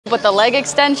But the leg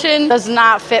extension does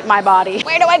not fit my body.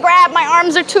 Where do I grab? My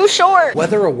arms are too short.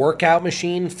 Whether a workout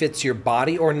machine fits your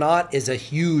body or not is a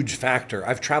huge factor.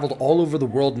 I've traveled all over the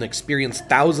world and experienced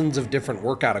thousands of different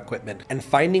workout equipment, and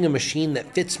finding a machine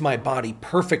that fits my body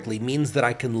perfectly means that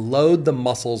I can load the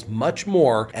muscles much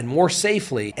more and more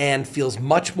safely and feels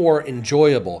much more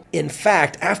enjoyable. In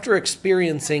fact, after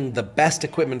experiencing the best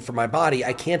equipment for my body,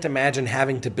 I can't imagine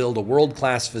having to build a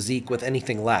world-class physique with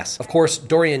anything less. Of course,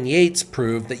 Dorian Yates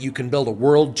proved that you can build a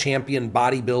world champion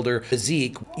bodybuilder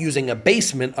physique using a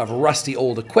basement of rusty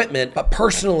old equipment, but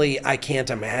personally, I can't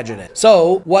imagine it.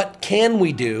 So what can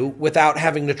we do without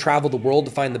having to travel the world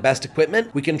to find the best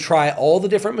equipment? We can try all the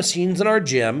different machines in our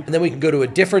gym, and then we can go to a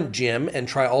different gym and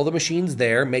try all the machines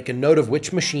there, make a note of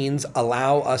which machines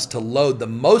allow us to load the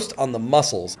most on the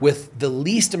muscles with the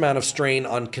least amount of strain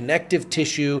on connective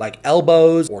tissue like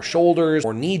elbows or shoulders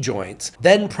or knee joints,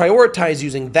 then prioritize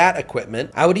using that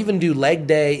equipment. I would even do leg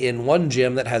day in one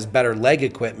gym that has better leg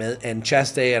equipment and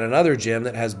chest day at another gym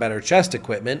that has better chest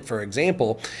equipment, for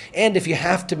example. And if you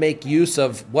have to make use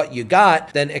of what you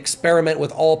got, then experiment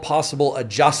with all possible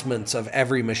adjustments of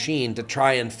every machine to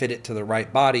try and fit it to the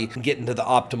right body and get into the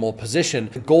optimal position.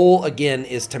 The goal, again,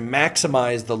 is to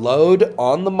maximize the load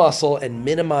on the muscle and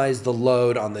minimize the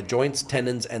load on the joints,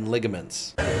 tendons, and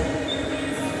ligaments.